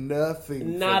pay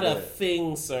nothing. Not a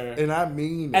thing, sir. And I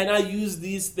mean it. And I use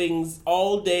these things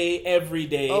all day, every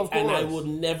day, and I would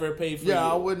never pay for it. Yeah,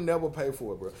 I would never pay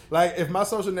for it, bro. Like, if my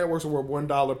social networks were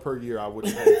 $1 per year, I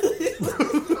wouldn't pay for it.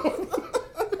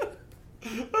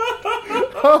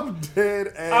 I'm dead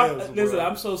ass. Listen,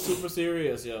 I'm so super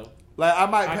serious, yo. Like,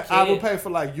 I would pay for,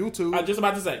 like, YouTube. I was just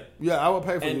about to say. Yeah, I would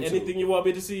pay for YouTube. Anything you want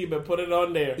me to see, but put it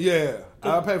on there. Yeah,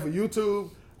 I would pay for YouTube.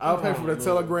 I would pay for the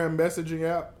Telegram messaging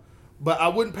app. But I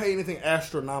wouldn't pay anything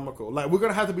astronomical. Like, we're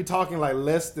going to have to be talking, like,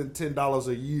 less than $10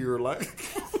 a year. Like,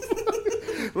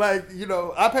 like,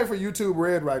 I pay for YouTube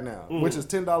Red right now, which is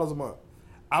 $10 a month.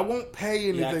 I won't pay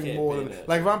anything more than that.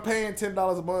 Like, if I'm paying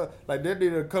 $10 a month, like, that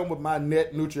need to come with my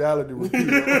net neutrality repeal.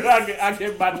 I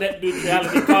get my net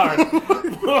neutrality card.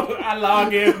 I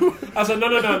log in. I said, no,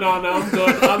 I'm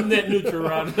good. I'm net neutral.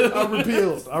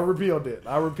 I repealed it.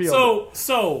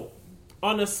 So,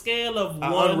 on a scale of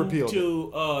 1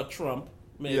 to Trump,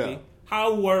 maybe,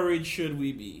 how worried should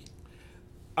we be?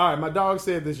 All right, my dog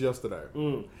said this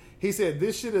yesterday. He said,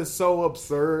 this shit is so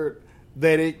absurd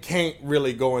that it can't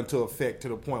really go into effect to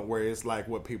the point where it's like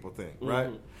what people think, right?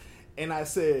 And I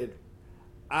said,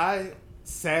 I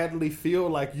sadly feel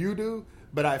like you do,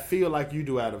 but I feel like you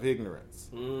do out of ignorance.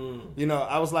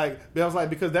 I was like,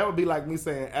 because that would be like me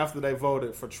saying after they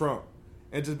voted for Trump,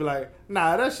 and just be like,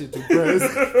 nah, that shit too crazy.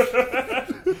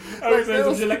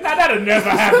 That'll never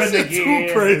happen again.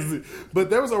 Too crazy. But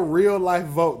there was a real life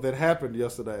vote that happened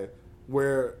yesterday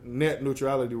where net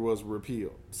neutrality was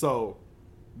repealed. So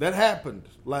that happened.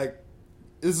 Like,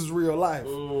 this is real life.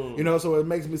 So it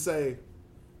makes me say,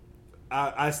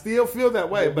 I still feel that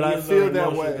way, but I feel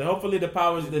that way. Hopefully the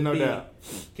powers that no be. Doubt.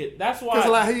 That's why.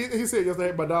 Because like he said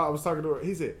yesterday, my dog, I was talking to her,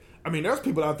 he said, I mean, there's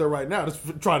people out there right now that's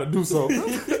trying to do something.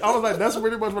 I was like, that's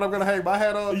pretty much what I'm going to hang my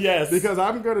hat on. Yes. Because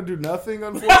I'm going to do nothing,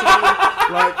 unfortunately.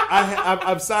 Like,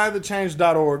 I've signed the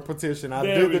change.org petition. I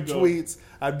did the tweets.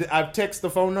 I've texted the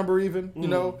phone number even,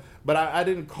 but I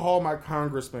didn't call my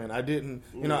congressman. I didn't,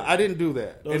 I didn't do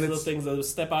that. Those are the things that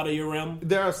step out of your realm.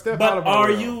 They're a step out of my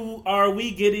realm. Are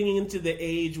we getting into the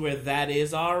age where that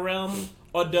is our realm?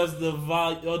 Or does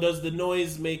the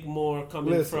noise make more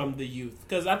coming from the youth?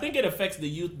 Because I think it affects the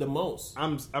youth the most.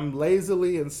 I'm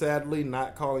lazily and sadly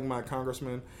not calling my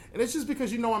congressman, and it's just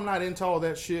because I'm not into all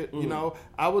that shit.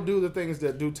 I will do the things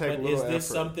that do take a little effort. Is this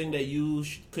something that you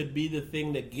could be the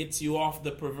thing that gets you off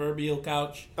the proverbial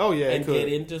couch? Oh yeah, and get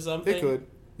into something. It could.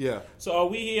 Yeah. So are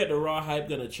we here at the Raw Hype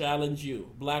going to challenge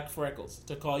you, Black Freckles,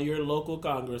 to call your local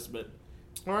congressman?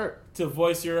 All right. To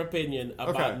voice your opinion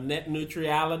about net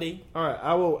neutrality. All right,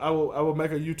 I will make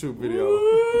a YouTube video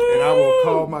and I will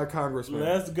call my congressman.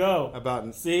 Let's go about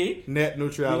net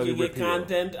neutrality. We can get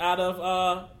content out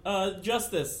of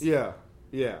justice. Yeah,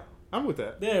 I'm with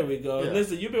that. There we go. Yeah.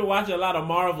 Listen, you've been watching a lot of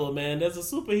Marvel, man. There's a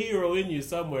superhero in you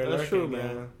somewhere. That's true,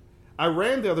 man. I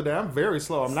ran the other day. I'm very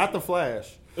slow. I'm not the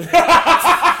Flash.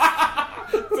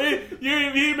 See,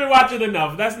 you've been watching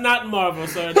enough. That's not Marvel,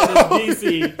 sir. That is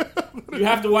DC. You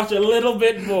have to watch a little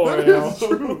bit more. That's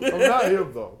true. I'm not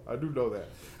him, though. I do know that.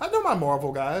 I know my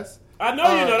Marvel guys. I know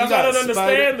you know. That's why I don't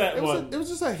understand that one. It was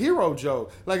just a hero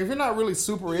joke. Like, if you're not really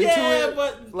super into it,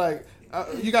 but like,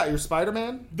 you got your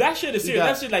Spider-Man. That shit is serious.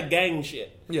 That shit like gang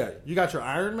shit. Yeah, you got your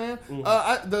Iron Man.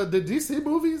 The DC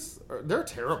movies, they're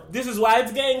terrible. This is why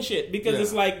it's gang shit, because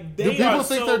it's like do people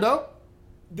think they're dope?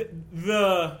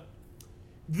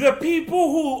 The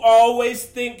people who always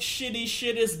think shitty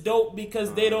shit is dope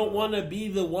because they don't want to be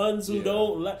the ones who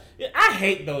don't. I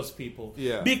hate those people.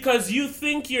 Yeah. Because you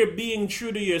think you're being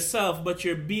true to yourself, but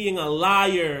you're being a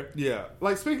liar. Yeah.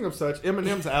 Like, speaking of such,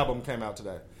 Eminem's album came out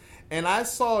today. And I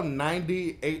saw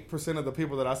 98% of the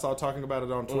people that I saw talking about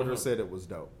it on Twitter said it was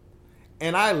dope.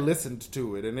 And I listened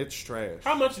to it, and it's trash.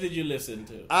 How much did you listen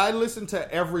to? I listened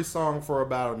to every song for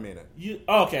about a minute.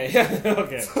 Okay.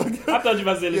 Okay. I thought you were about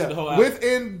to say listen to the whole album.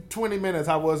 Within 20 minutes,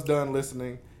 I was done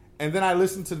listening. And then I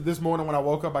listened to this morning when I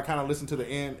woke up, I kind of listened to the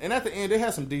end. And at the end, it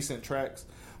had some decent tracks.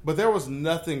 But there was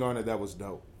nothing on it that was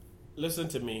dope. Listen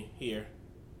to me here.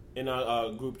 In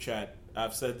our group chat,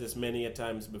 I've said this many a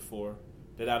times before,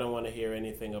 that I don't want to hear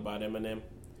anything about Eminem.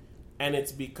 And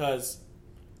it's because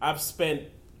I've spent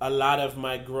a lot of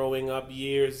my growing up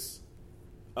years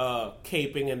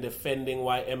caping and defending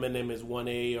why Eminem is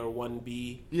 1A or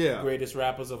 1B greatest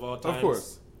rappers of all time. Of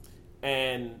course.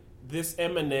 And this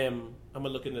Eminem, I'm going to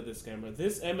look into this camera,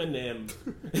 this Eminem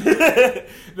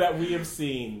that we have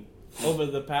seen over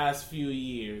the past few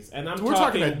years, and we're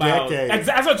talking about decade. Exactly,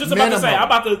 that's what I was just about to say. I'm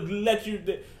about to let you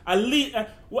at least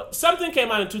something came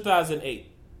out in 2008.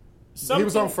 He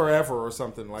was on Forever or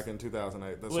something like in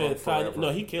 2008. That's on Forever.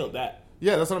 No, he killed that.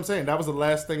 Yeah, that's what I'm saying. That was the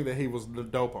last thing that he was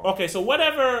dope on. Okay, so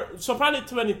whatever. So probably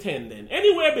 2010 then.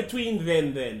 Anywhere between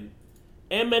then,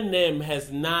 Eminem has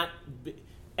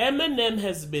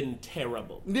been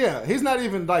terrible. Yeah, he's not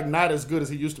even not as good as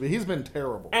he used to be. He's been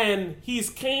terrible. And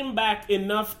he's came back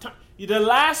enough time. The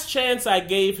last chance I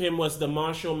gave him was the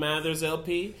Marshall Mathers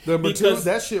LP.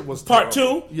 That shit was part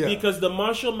terrible. 2. Yeah. Because the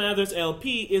Marshall Mathers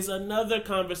LP is another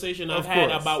conversation I've had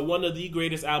about one of the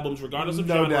greatest albums, regardless of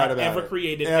genre, ever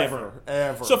created, ever.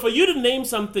 So for you to name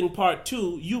something part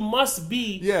 2, you must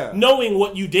be knowing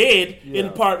what you did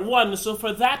in part 1. So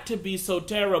for that to be so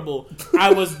terrible,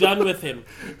 I was done with him.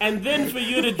 And then for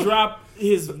you to drop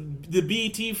the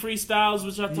BET freestyles,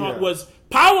 which I thought was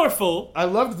powerful. I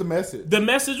loved the message. The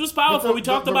message was powerful. We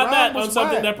talked about that on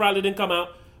something that probably didn't come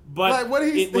out. But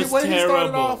it was terrible. He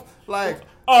started off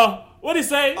what'd he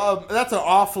say? That's an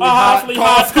awfully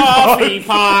hot coffee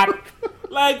pot.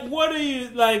 Like, what are you,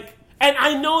 like... And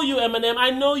I know you, Eminem. I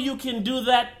know you can do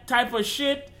that type of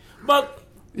shit. But...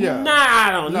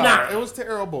 Nah. It was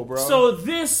terrible, bro. So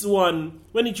this one,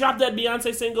 when he dropped that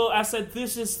Beyonce single, I said,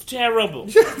 this is terrible.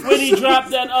 When he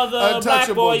dropped that other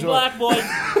Black Boy,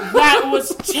 that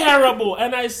was terrible.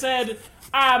 And I said,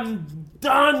 I'm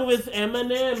done with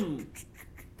Eminem.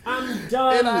 I'm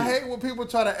done. And I hate when people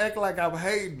try to act like I'm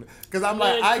hating. Because I'm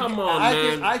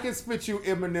I can spit you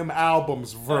Eminem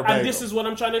albums verbatim. And this is what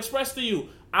I'm trying to express to you.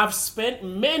 I've spent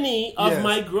many of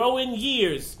my growing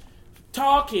years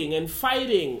talking and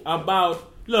fighting about.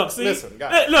 Listen,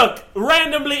 look,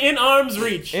 randomly in arm's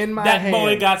reach, in my that hand,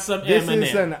 boy got some this Eminem. This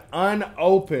is an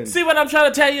unopened. See what I'm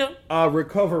trying to tell you?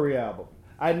 Recovery album.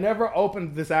 I never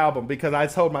opened this album because I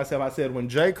told myself, I said, when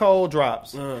J. Cole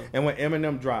drops and when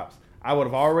Eminem drops, I would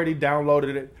have already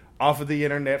downloaded it off of the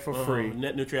internet for free.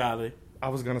 Net neutrality. I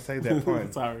was going to say that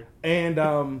point. Sorry. And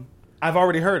I've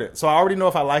already heard it. So I already know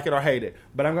if I like it or hate it.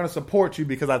 But I'm going to support you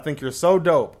because I think you're so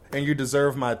dope and you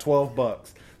deserve my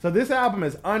 $12. So this album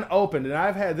is unopened, and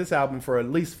I've had this album for at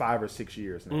least 5 or 6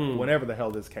 years now, whenever the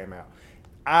hell this came out.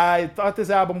 I thought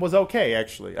this album was okay,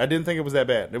 actually. I didn't think it was that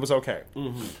bad. It was okay.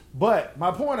 Mm-hmm. But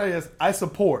my point is, I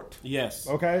support. Yes.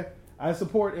 Okay? I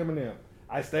support Eminem.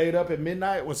 I stayed up at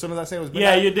midnight as soon as I said it was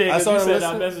midnight. Yeah, you did. I started you said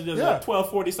our messages like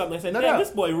 12:40 something. I said, this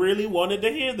boy really wanted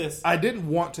to hear this. I didn't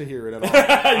want to hear it at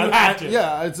all. You had to.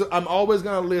 Yeah, I'm always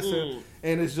going to listen,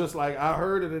 and it's just like, I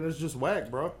heard it, and it's just whack,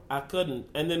 bro. I couldn't.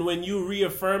 And then when you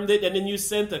reaffirmed it, and then you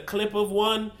sent a clip of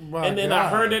one, and then I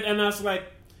heard it, and I was like,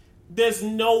 there's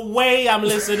no way I'm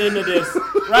listening to this,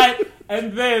 right?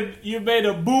 And then you made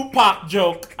a Bout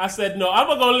joke. I said, no, I'm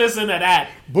going to go listen to that.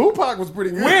 Bout was pretty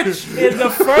good. Which is the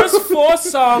first 4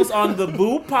 songs on the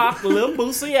Bout Lil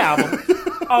Boosie album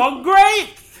are great.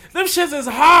 Them shits is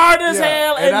hard as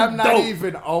hell and I'm not dope.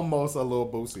 even almost a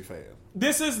Lil Boosie fan.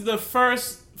 This is the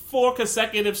first 4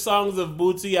 consecutive songs of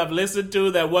Bootsy I've listened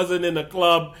to that wasn't in a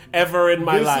club ever in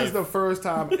my life. This is the first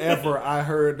time ever I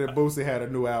heard that Bootsy had a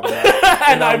new album.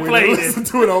 and I played it. Listened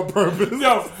to it on purpose.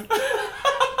 Yo.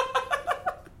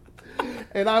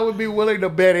 And I would be willing to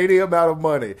bet any amount of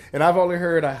money. And I've only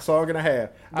heard a song and a half.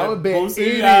 I would bet Boosie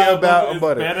any amount of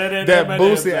money that Eminem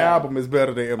Boosie album is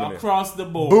better than Eminem. Across the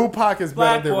board. Bout is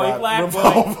better than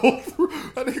Revolver.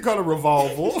 I think you call it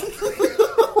Revolver.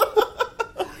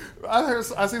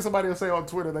 I see somebody say on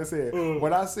Twitter, they said,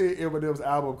 when I see Eminem's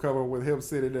album cover with him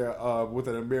sitting there with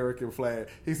an American flag,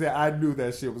 he said, I knew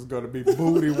that shit was going to be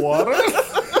booty water.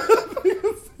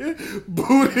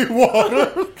 Booty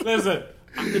water. Listen.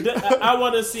 I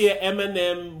want to see an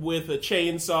Eminem with a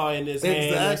chainsaw in his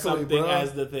hand or something bro.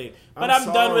 as the thing. But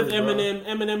I'm done with Eminem.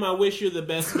 Bro. Eminem, I wish you the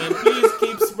best, man. Please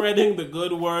keep spreading the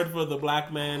good word for the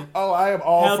black man. Oh, I am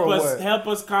all for us, what? Help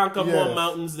us conquer more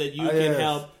mountains that you can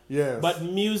help. Yes. But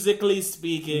musically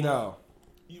speaking, no.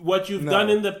 What you've done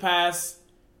in the past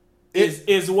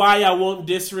is why I won't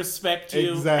disrespect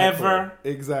you ever.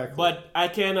 Exactly. But I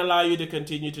can't allow you to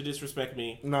continue to disrespect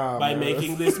me by man.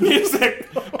 making this music.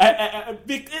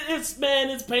 It's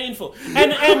painful.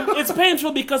 And it's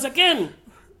painful because, again,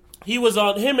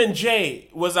 him and Jay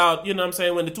was out, you know what I'm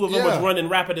saying, when the two of them was running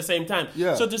rap at the same time.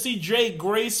 Yeah. So to see Jay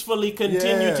gracefully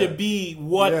continue to be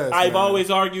what I've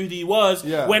always argued he was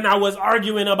when I was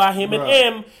arguing about him and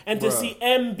M, and to see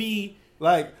M be...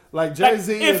 Like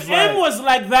Jay-Z if M was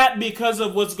like that because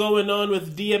of what's going on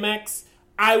with DMX,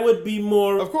 I would be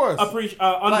more of course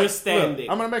understanding.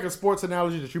 Look, I'm gonna make a sports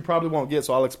analogy that you probably won't get,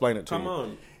 so I'll explain it to you. Come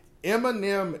on.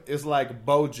 Eminem is like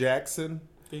Bo Jackson.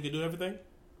 He can do everything?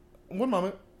 One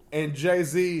moment. And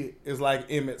Jay-Z is like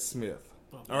Emmitt Smith.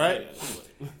 All right?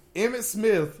 Emmitt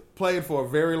Smith played for a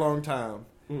very long time.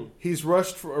 He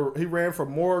ran for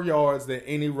more yards than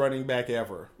any running back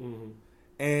ever. Mm-hmm.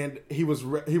 And he was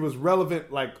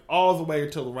relevant like all the way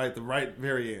until the right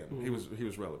very end. Mm-hmm. He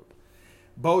was relevant.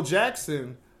 Bo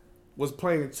Jackson was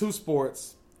playing two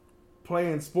sports,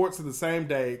 playing sports in the same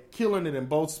day, killing it in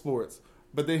both sports.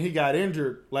 But then he got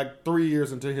injured like 3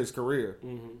 years into his career,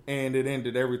 and it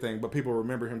ended everything. But people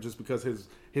remember him just because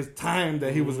his time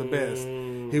that he was the best.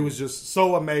 He was just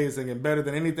so amazing and better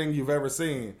than anything you've ever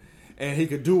seen. And he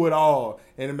could do it all.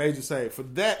 And it made you say, for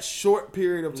that short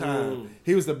period of time,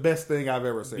 he was the best thing I've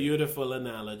ever seen. Beautiful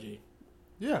analogy.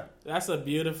 Yeah. That's a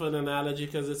beautiful analogy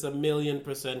because it's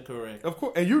 1,000,000% correct. Of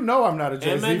course. And you know I'm not a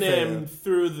Jay-Z fan. Eminem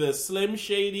through the Slim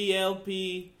Shady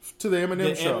LP. To the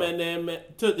Eminem show.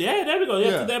 There we go.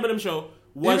 Yeah, to the Eminem show.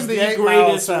 Was the the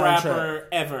greatest rapper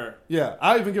ever. Yeah.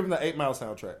 I even give him the 8 Mile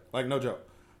soundtrack. Like, no joke.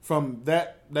 From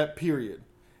that period.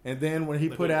 And then when he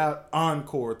put out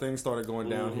Encore, things started going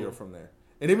downhill from there.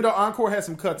 And even though Encore had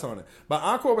some cuts on it. But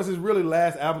Encore was his really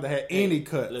last album that had any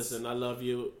cuts. Listen, I love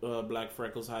you, Black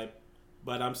Freckles hype.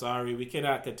 But I'm sorry, we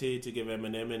cannot continue to give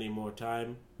Eminem any more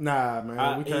time. Nah,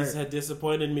 man. He's had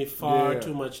disappointed me far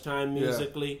too much time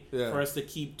musically for us to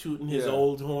keep tooting his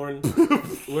old horn.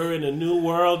 We're in a new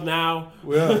world now.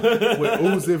 Well, with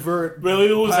Uzi Vert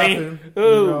popping,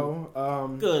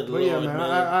 good Lord, yeah,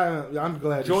 man. I'm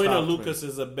glad Joyner Lucas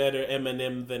is a better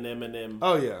Eminem than Eminem.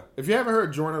 Oh, yeah. If you haven't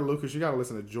heard Joyner Lucas, you got to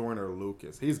listen to Joyner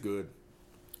Lucas. He's good.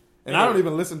 And I don't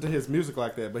even listen to his music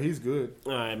like that, but he's good.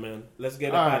 All right, man. Let's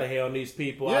get up out of here on these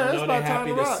people. Yeah, I know they're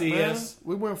happy to see man. us.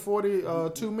 We went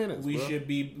 42 minutes.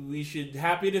 We should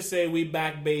happy to say we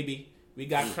back, baby. We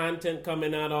got content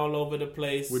coming out all over the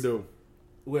place. We do.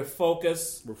 We're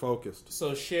focused.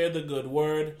 So share the good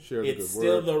word. It's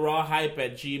still the raw hype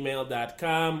at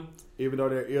gmail.com. Even though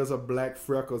there is a Black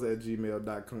Freckles at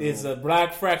gmail.com. It's a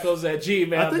Black Freckles at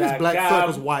gmail.com. I think it's Black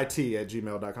Freckles YT at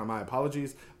gmail.com. My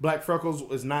apologies. Black Freckles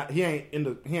is not, he ain't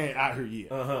out here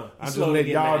yet. I'm just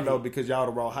letting y'all know because y'all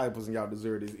the raw hypers and y'all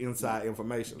deserve this inside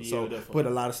information. Beautiful. So put a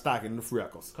lot of stock in the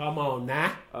Freckles. Come on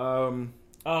now.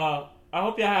 I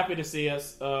hope you're happy to see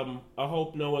us. I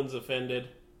hope no one's offended.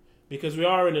 Because we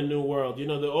are in a new world. You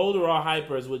know, the older raw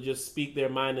hypers would just speak their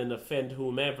mind and offend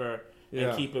whomever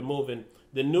and keep it moving.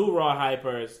 The new raw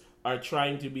hypers are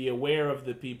trying to be aware of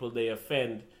the people they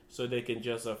offend so they can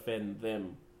just offend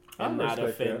them and not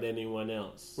offend anyone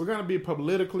else. We're going to be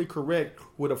politically correct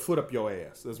with a foot up your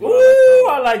ass. That's what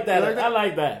I like that. I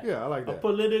like that. Yeah, I like that.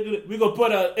 We're going to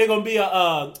put it's going to be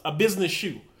a business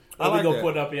shoe. We're going to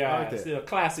put up your ass. It's a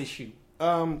classy shoe.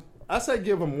 I say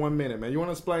give them 1 minute, man. You want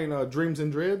to explain Dreams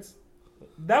and Dreads?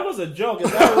 That was a joke.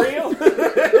 Is that real?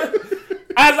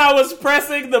 As I was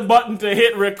pressing the button to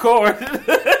hit record,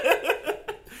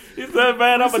 he said,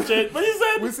 "Man, I'm gonna change." But he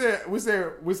said,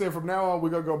 "We said from now on we're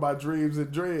gonna go by Dreams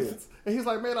and Dreads." And he's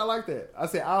like, "Man, I like that." I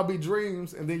said, "I'll be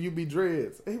Dreams and then you be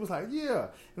Dreads." And he was like, "Yeah."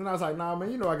 And I was like, "Nah,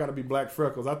 man, you know I gotta be Black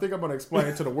Freckles. I think I'm gonna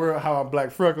explain to the world how I'm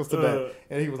Black Freckles today."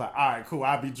 And he was like, "All right, cool.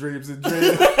 I'll be Dreams and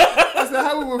Dreads." I said,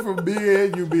 "How we went from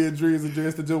you being Dreams and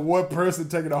Dreads to just one person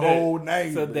taking the whole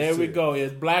name?" So there we go.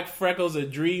 It's Black Freckles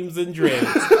and Dreams and Dreads.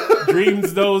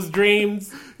 Dreams those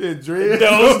dreams. And dreads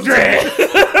those dreads.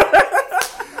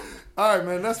 All right,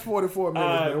 man. That's 44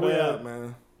 minutes, man. We out,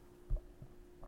 man.